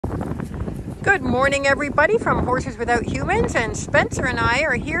Good morning, everybody, from Horses Without Humans, and Spencer and I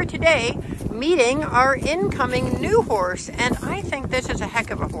are here today meeting our incoming new horse, and I think this is a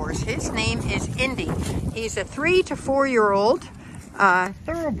heck of a horse. His name is Indy. He's a 3 to 4 year old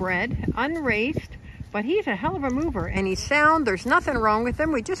thoroughbred, unraced, but he's a hell of a mover, and he's sound. There's nothing wrong with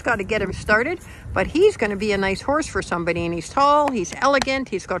him. We just got to get him started, but he's going to be a nice horse for somebody, and he's tall, he's elegant,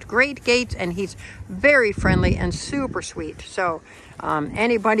 he's got great gaits, and he's very friendly and super sweet. So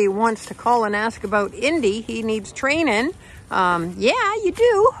anybody wants to call and ask about Indy, he needs training. Yeah, you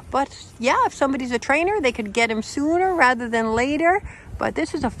do, but yeah, if somebody's a trainer, they could get him sooner rather than later. But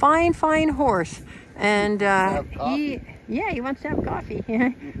this is a fine horse, and he wants to have coffee.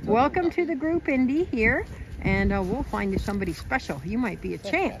 Welcome to the group, Indy, here, and we'll find you somebody special. You might be a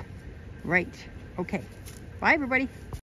champ. Right. Okay. Bye, everybody.